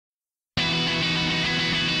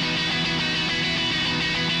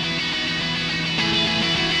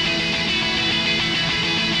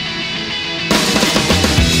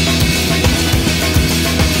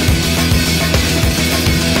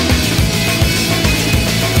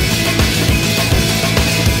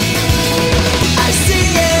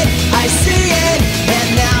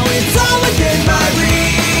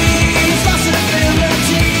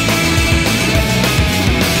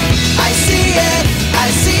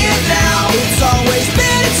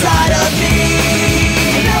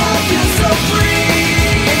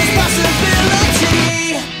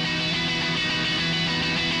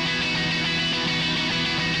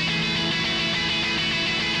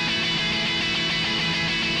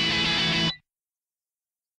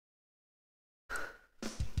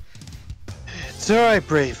It's alright,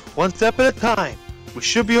 Brave. One step at a time. We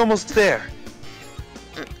should be almost there.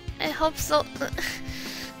 I hope so.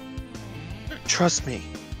 Trust me.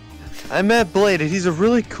 I met Blade and he's a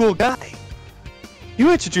really cool guy.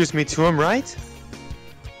 You introduced me to him, right?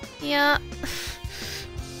 Yeah.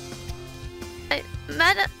 I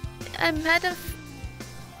met him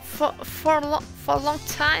for a long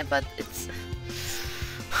time, but it's...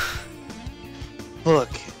 Look,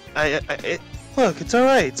 look, it's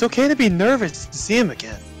alright. It's okay to be nervous to see him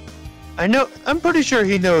again. I'm pretty sure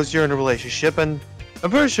he knows you're in a relationship, and I'm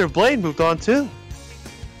pretty sure Blade moved on too.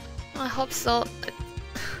 I hope so.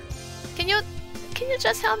 Can you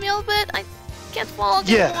just help me a little bit? I can't follow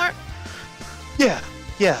anymore.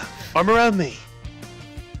 Yeah. Arm around me.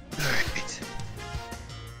 Alright.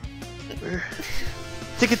 I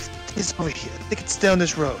think it's over here. I think it's down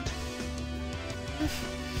this road.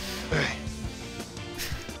 Alright.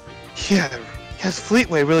 Yeah, guess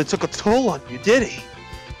Fleetway really took a toll on you, did he?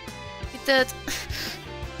 He did.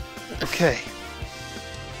 Okay.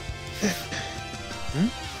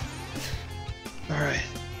 Alright.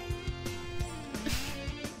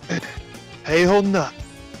 How you holding up?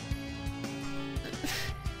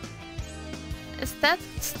 Is that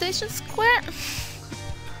Station Square?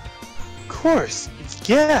 Of course.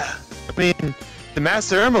 Yeah. I mean, the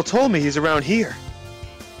Master Emerald told me he's around here.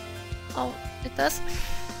 Oh, it does?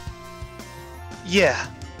 Yeah.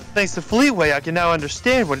 Thanks to Fleetway, I can now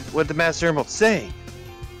understand what the Master Emerald's saying.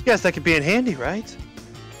 Guess that could be in handy, right?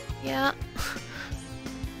 Yeah.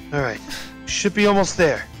 Alright. Should be almost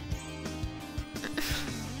there.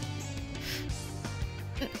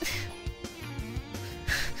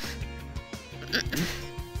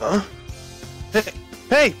 Huh?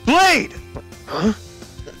 Hey, Blade! Huh?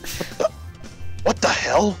 What the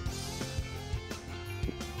hell?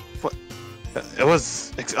 What? I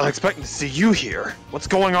was unexpecting to see you here. What's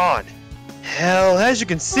going on? Hell, as you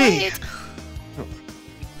can see... Wait.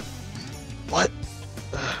 What?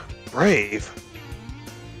 Brave?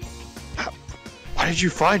 Why did you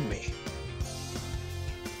find me?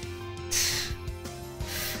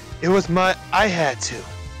 It was I had to.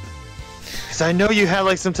 Because I know you had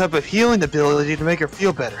like some type of healing ability to make her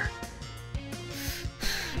feel better.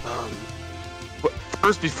 But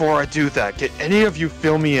first, before I do that, can any of you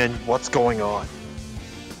fill me in what's going on?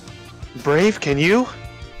 Brave, can you?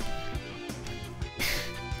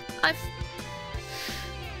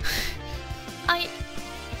 I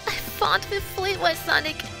fought with Fleetway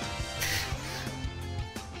Sonic.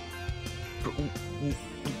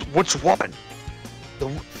 Which one?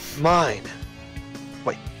 Mine.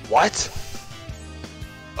 Wait, what?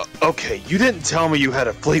 Okay, you didn't tell me you had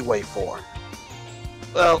a Fleetway form.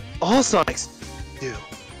 Well, all Sonics do.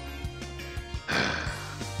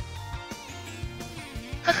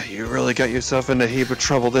 You really got yourself in a heap of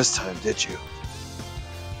trouble this time, did you?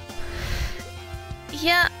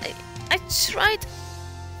 Yeah, I tried.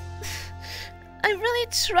 I really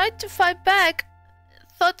tried to fight back.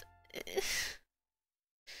 I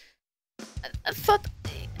thought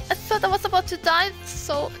I was about to die,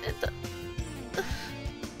 so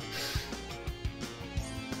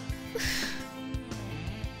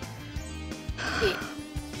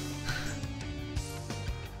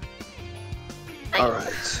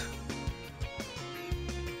Alright.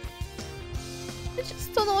 I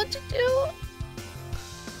just don't know what to do.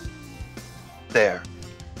 There.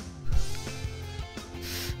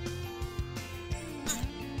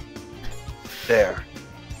 There.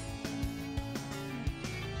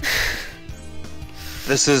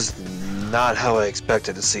 This is not how I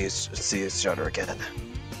expected to see each other again.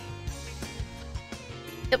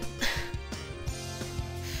 Yep.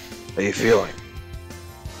 How are you feeling?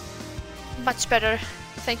 Much better.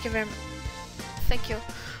 Thank you very much. Thank you.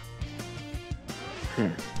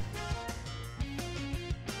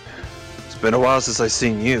 It's been a while since I've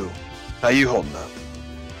seen you. How you holding up?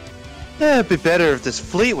 Yeah, it'd be better if this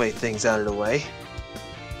Fleetway thing's out of the way.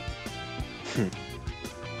 Now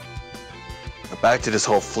back to this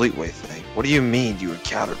whole Fleetway thing. What do you mean you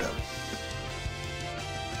encountered him?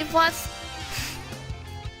 It was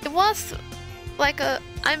like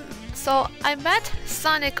I met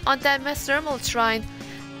Sonic on that Master Emerald Shrine.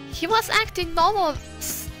 He was acting normal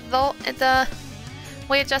though, and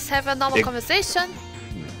we just have a normal conversation.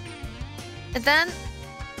 And then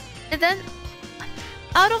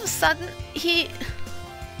out of a sudden he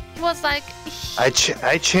was like I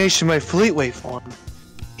changed to my Fleetway form.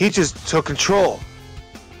 He just took control.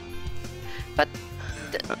 But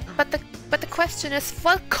the question is,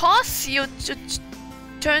 what caused you to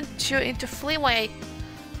turn you into Fleetway?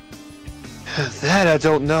 That I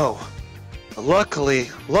don't know. Luckily,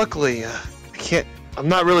 I I'm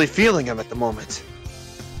not really feeling him at the moment.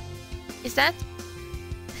 Is that?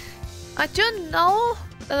 I do know,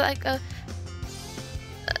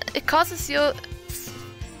 it causes you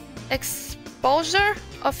exposure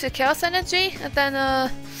of the chaos energy and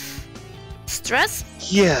then stress.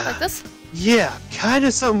 Yeah. Like this. Yeah, kind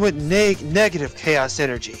of something with negative chaos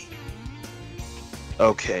energy.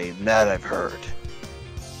 Okay, that I've heard.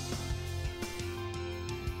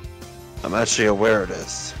 I'm actually aware of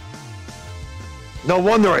this. No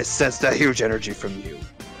wonder I sense that huge energy from you.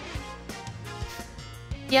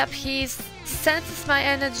 Yep, he senses my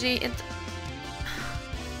energy and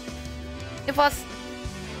it was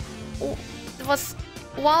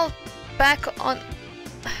while back on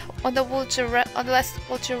the last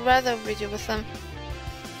Vulture Weather video with him.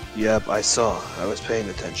 Yep, I saw. I was paying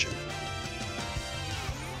attention.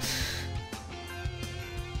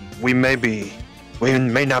 We may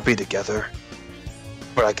not be together,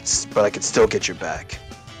 but I could still get your back.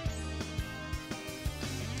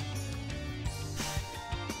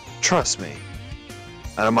 Trust me,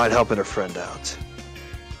 and I might helping a friend out.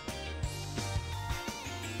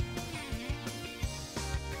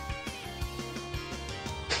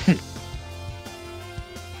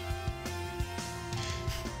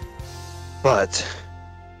 But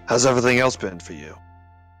how's everything else been for you?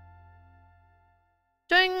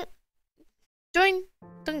 Doing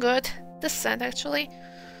good. Decent actually.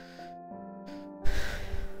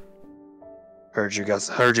 Heard you got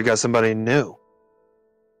somebody new.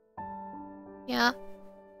 Yeah.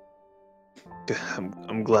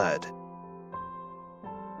 I'm glad.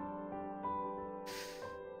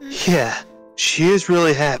 Yeah, she is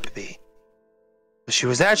really happy. But she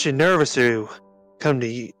was actually nervous to come to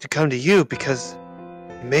you because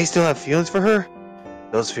you may still have feelings for her.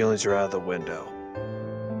 Those feelings are out of the window.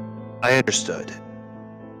 I understood.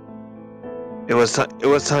 It was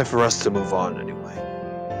time for us to move on anyway.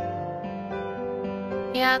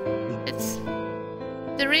 Yeah, it's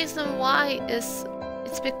the reason why is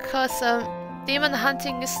it's because demon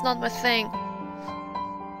hunting is not my thing.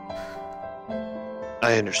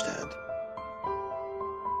 I understand.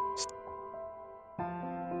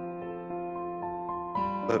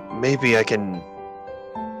 But maybe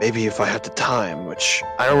if I have the time, which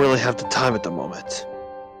I don't really have the time at the moment.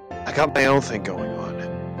 I got my own thing going on.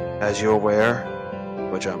 As you're aware,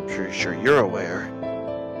 which I'm pretty sure you're aware,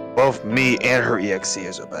 both me and her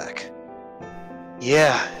EXEs are back.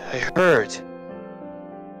 Yeah, I heard.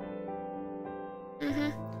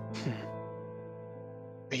 Mm-hmm.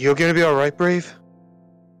 Are you gonna be alright, Brave?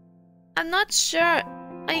 I'm not sure.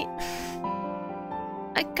 I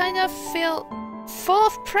kind of feel full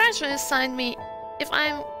of pressure inside me. If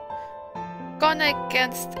I'm gone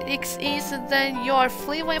against XEs and then your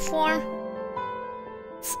Fleetway form.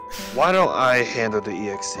 Why don't I handle the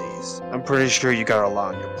EXEs? I'm pretty sure you got a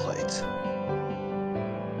lot on your plate.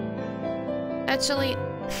 Actually,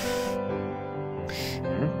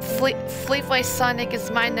 Fleetway Sonic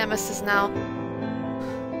is my nemesis now.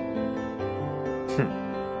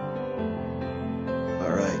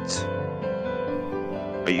 Alright.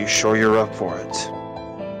 Are you sure you're up for it?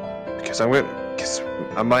 Because I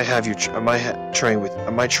might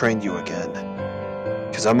train you again.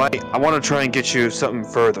 Because I want to try and get you something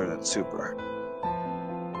further than super.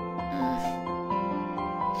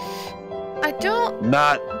 I don't.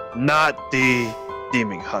 Not the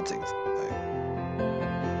demon hunting thing.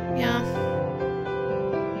 Yeah.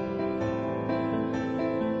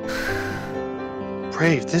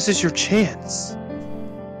 Brave, this is your chance.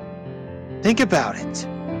 Think about it.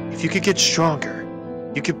 If you could get stronger,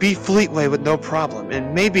 you could beat Fleetway with no problem,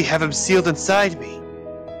 and maybe have him sealed inside me.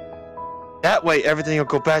 That way, everything will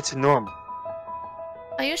go back to normal.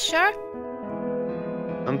 Are you sure?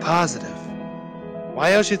 I'm positive.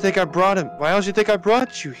 Why else you think I brought him? Why else you think I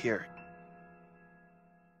brought you here?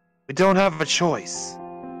 We don't have a choice.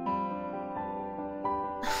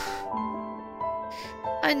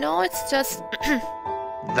 I know it's just.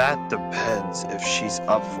 That depends if she's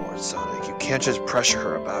up for it, Sonic. You can't just pressure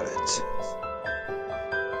her about it.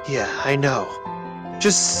 Yeah, I know.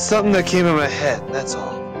 Just something that came in my head, that's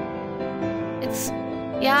all.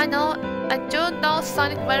 Yeah, I know. I do know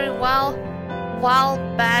Sonic very well. While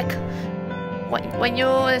back, when you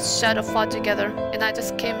and Shadow fought together, and I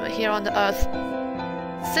just came here on the Earth.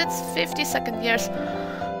 Since 52nd years.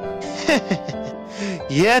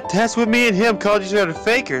 Yeah, that's what me and him called each other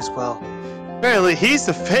fakers. Well, apparently he's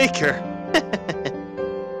the faker.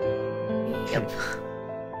 Yep.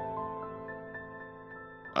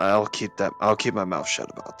 I'll keep my mouth shut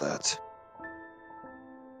about that.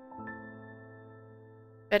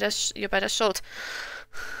 You better shoot.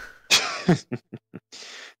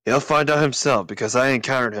 He'll find out himself because I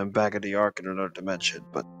encountered him back at the Ark in another dimension,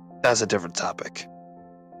 but that's a different topic.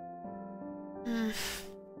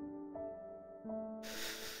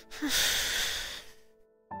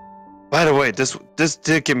 By the way, this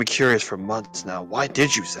did get me curious for months now. Why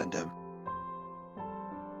did you send him?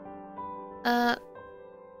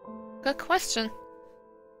 Good question.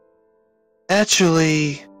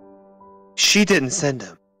 Actually, she didn't send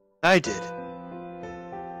him. I did.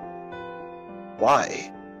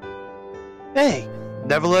 Why? Hey,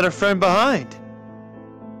 never let a friend behind.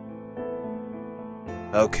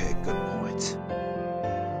 Okay, good point.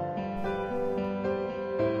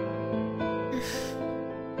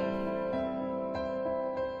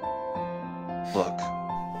 Look,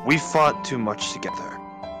 we fought too much together.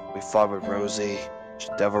 We fought with Rosie,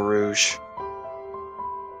 Devil Rouge.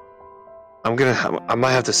 I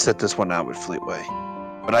might have to sit this one out with Fleetway,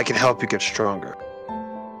 but I can help you get stronger.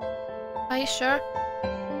 Are you sure?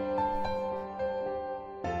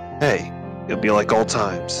 Hey, it'll be like old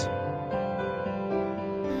times.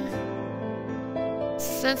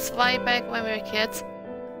 Since way back when we were kids,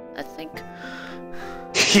 I think.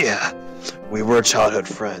 Yeah, we were childhood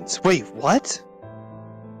friends. Wait, what?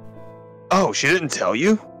 Oh, she didn't tell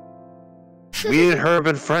you? Me and her have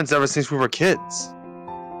been friends ever since we were kids.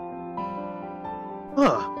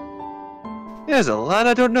 Huh. There's a lot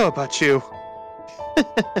I don't know about you.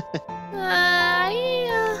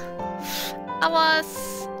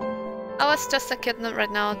 I was just a kid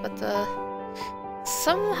right now, but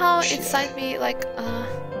somehow inside me, like,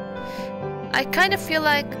 I kind of feel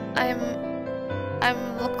like I'm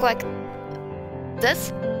look like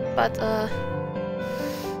this, but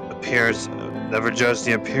appearance, never judge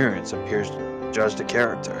the appearance. Appears, judge the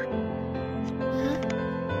character.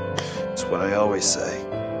 That's what I always say.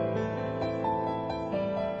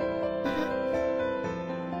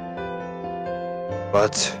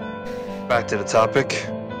 But back to the topic.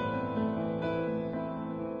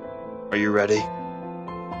 Are you ready?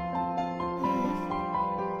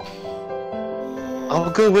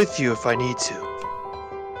 I'll go with you if I need to.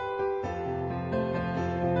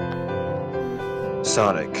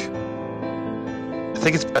 Sonic, I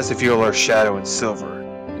think it's best if you alert Shadow and Silver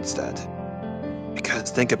instead.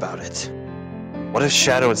 Because think about it. What if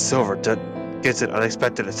Shadow and Silver gets an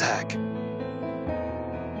unexpected attack?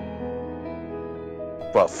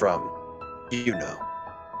 Well, from, you know.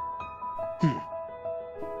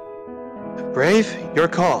 Brave, your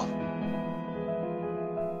call.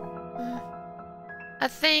 I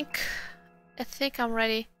think I'm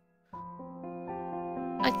ready.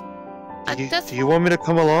 Do you want me to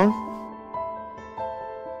come along?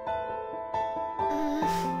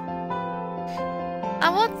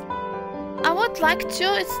 I would like to.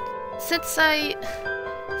 It's since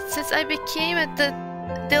I became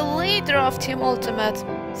the leader of Team Ultimate,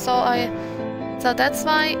 so that's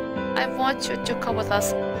why I want you to come with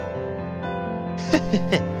us.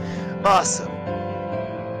 Awesome.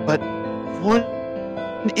 But one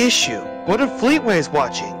issue. What if Fleetway is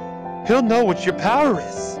watching? He'll know what your power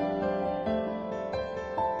is.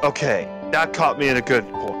 Okay, that caught me at a good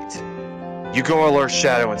point. You go alert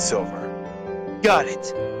Shadow and Silver. Got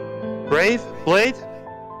it. Brave, Blade?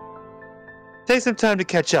 Take some time to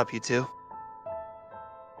catch up, you two.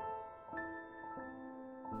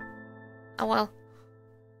 I will.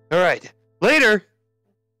 Alright, later!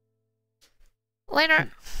 Later.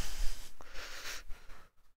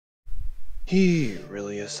 He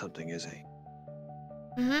really is something, is he?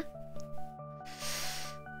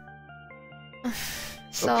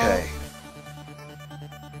 So, okay.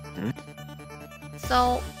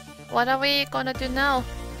 So, what are we gonna do now?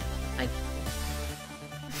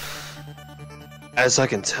 As I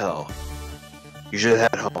can tell, you should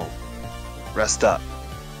head home. Rest up.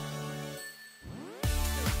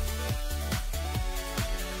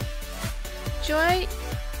 Joy,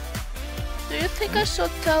 do you think I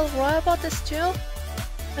should tell Roy about this too?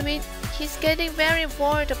 I mean, he's getting very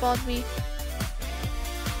worried about me.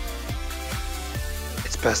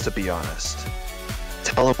 It's best to be honest.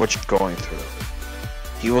 Tell him what you're going through.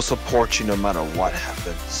 He will support you no matter what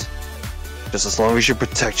happens. Just as long as you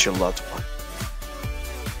protect your loved one.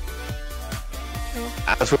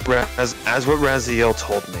 As what Raziel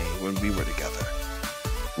told me when we were together.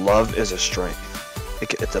 Love is a strength.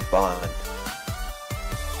 It's a bond.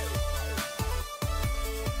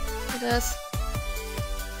 It is.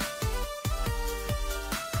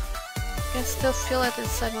 I can still feel it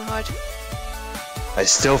inside my heart. I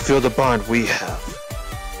still feel the bond we have.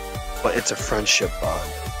 But it's a friendship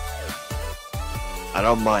bond. I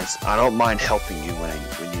don't mind helping you when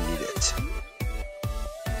you need it.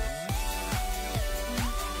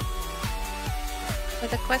 But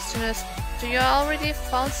the question is, do you already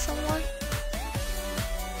found someone?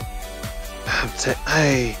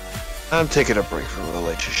 I'm taking a break from a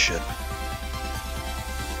relationship.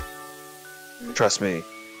 Trust me,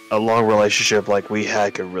 a long relationship like we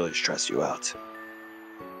had could really stress you out.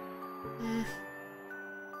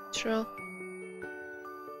 True.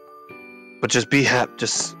 But just be happy.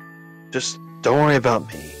 Just don't worry about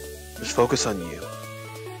me. Just focus on you.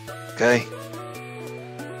 Okay?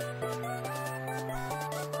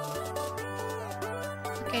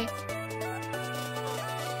 Okay.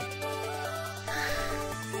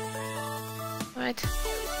 Right.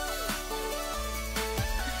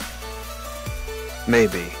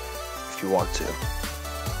 Maybe, if you want to.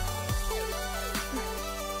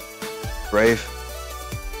 Brave?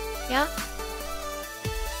 Yeah?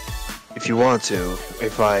 If you want to,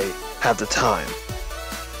 if I have the time,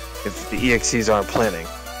 if the EXEs aren't planning,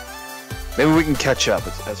 maybe we can catch up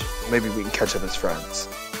as friends.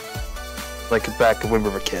 Like back when we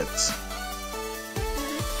were kids.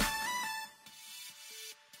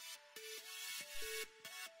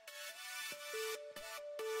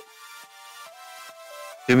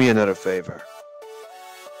 Do me another favor.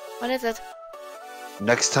 What is it?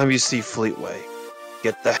 Next time you see Fleetway,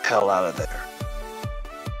 get the hell out of there.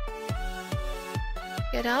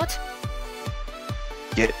 Get out?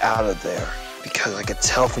 Get out of there. Because I can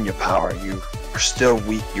tell from your power, you're still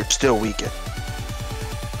weak. You're still weakened.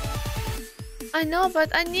 I know,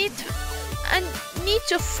 but I need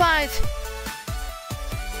to fight.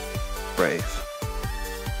 Brave.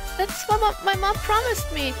 That's what my mom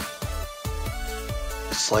promised me.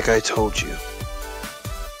 It's like I told you.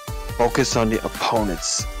 Focus on the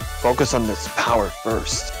opponents. Focus on this power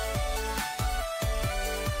first.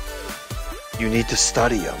 You need to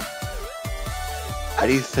study them. How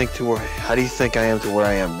do you think I am to where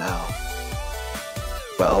I am now?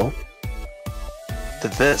 Well, to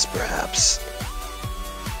this perhaps.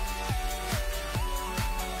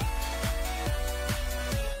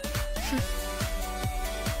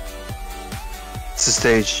 It's the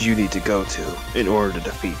stage you need to go to in order to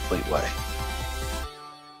defeat Fleetway.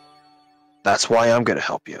 That's why I'm gonna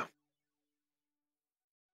help you.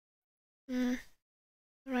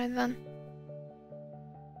 Right then.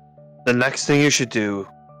 The next thing you should do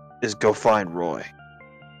is go find Roy.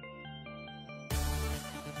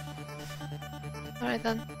 Alright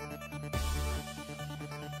then.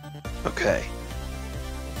 Okay.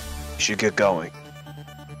 You should get going.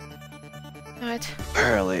 Alright.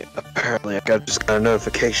 Apparently, I just got a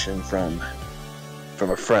notification from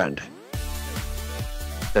a friend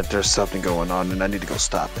that there's something going on and I need to go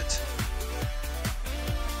stop it.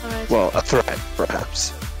 Alright. Well, a threat,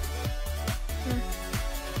 perhaps.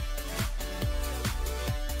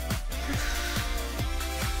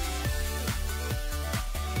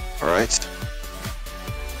 Alright.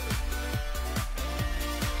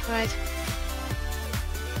 Right.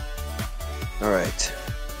 Alright.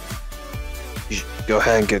 You should go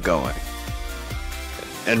ahead and get going.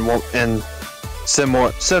 And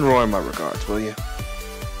send Roy my regards, will you?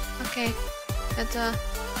 Okay. And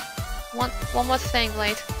one more thing,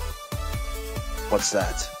 Blade. What's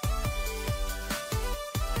that?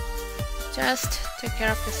 Just take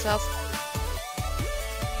care of yourself.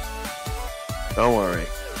 Don't worry.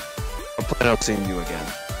 I plan on seeing you again.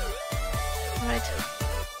 Alright.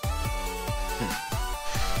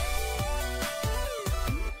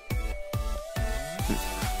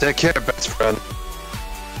 Take care, best friend.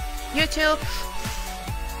 You too.